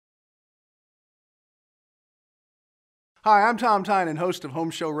Hi, I'm TomTynan, host of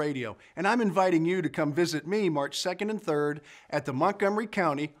Home Show Radio, and I'm inviting you to come visit me March 2nd and 3rd at the Montgomery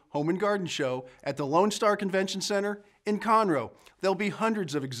County Home and Garden Show at the Lone Star Convention Center in Conroe. There'll be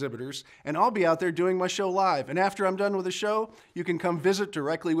hundreds of exhibitors, and I'll be out there doing my show live. And after I'm done with the show, you can come visit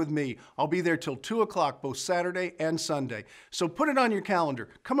directly with me. I'll be there till 2 o'clock both Saturday and Sunday. So put it on your calendar.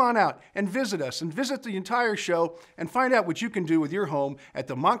 Come on out and visit us and visit the entire show and find out what you can do with your home at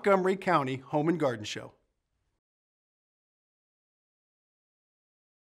the Montgomery County Home and Garden Show.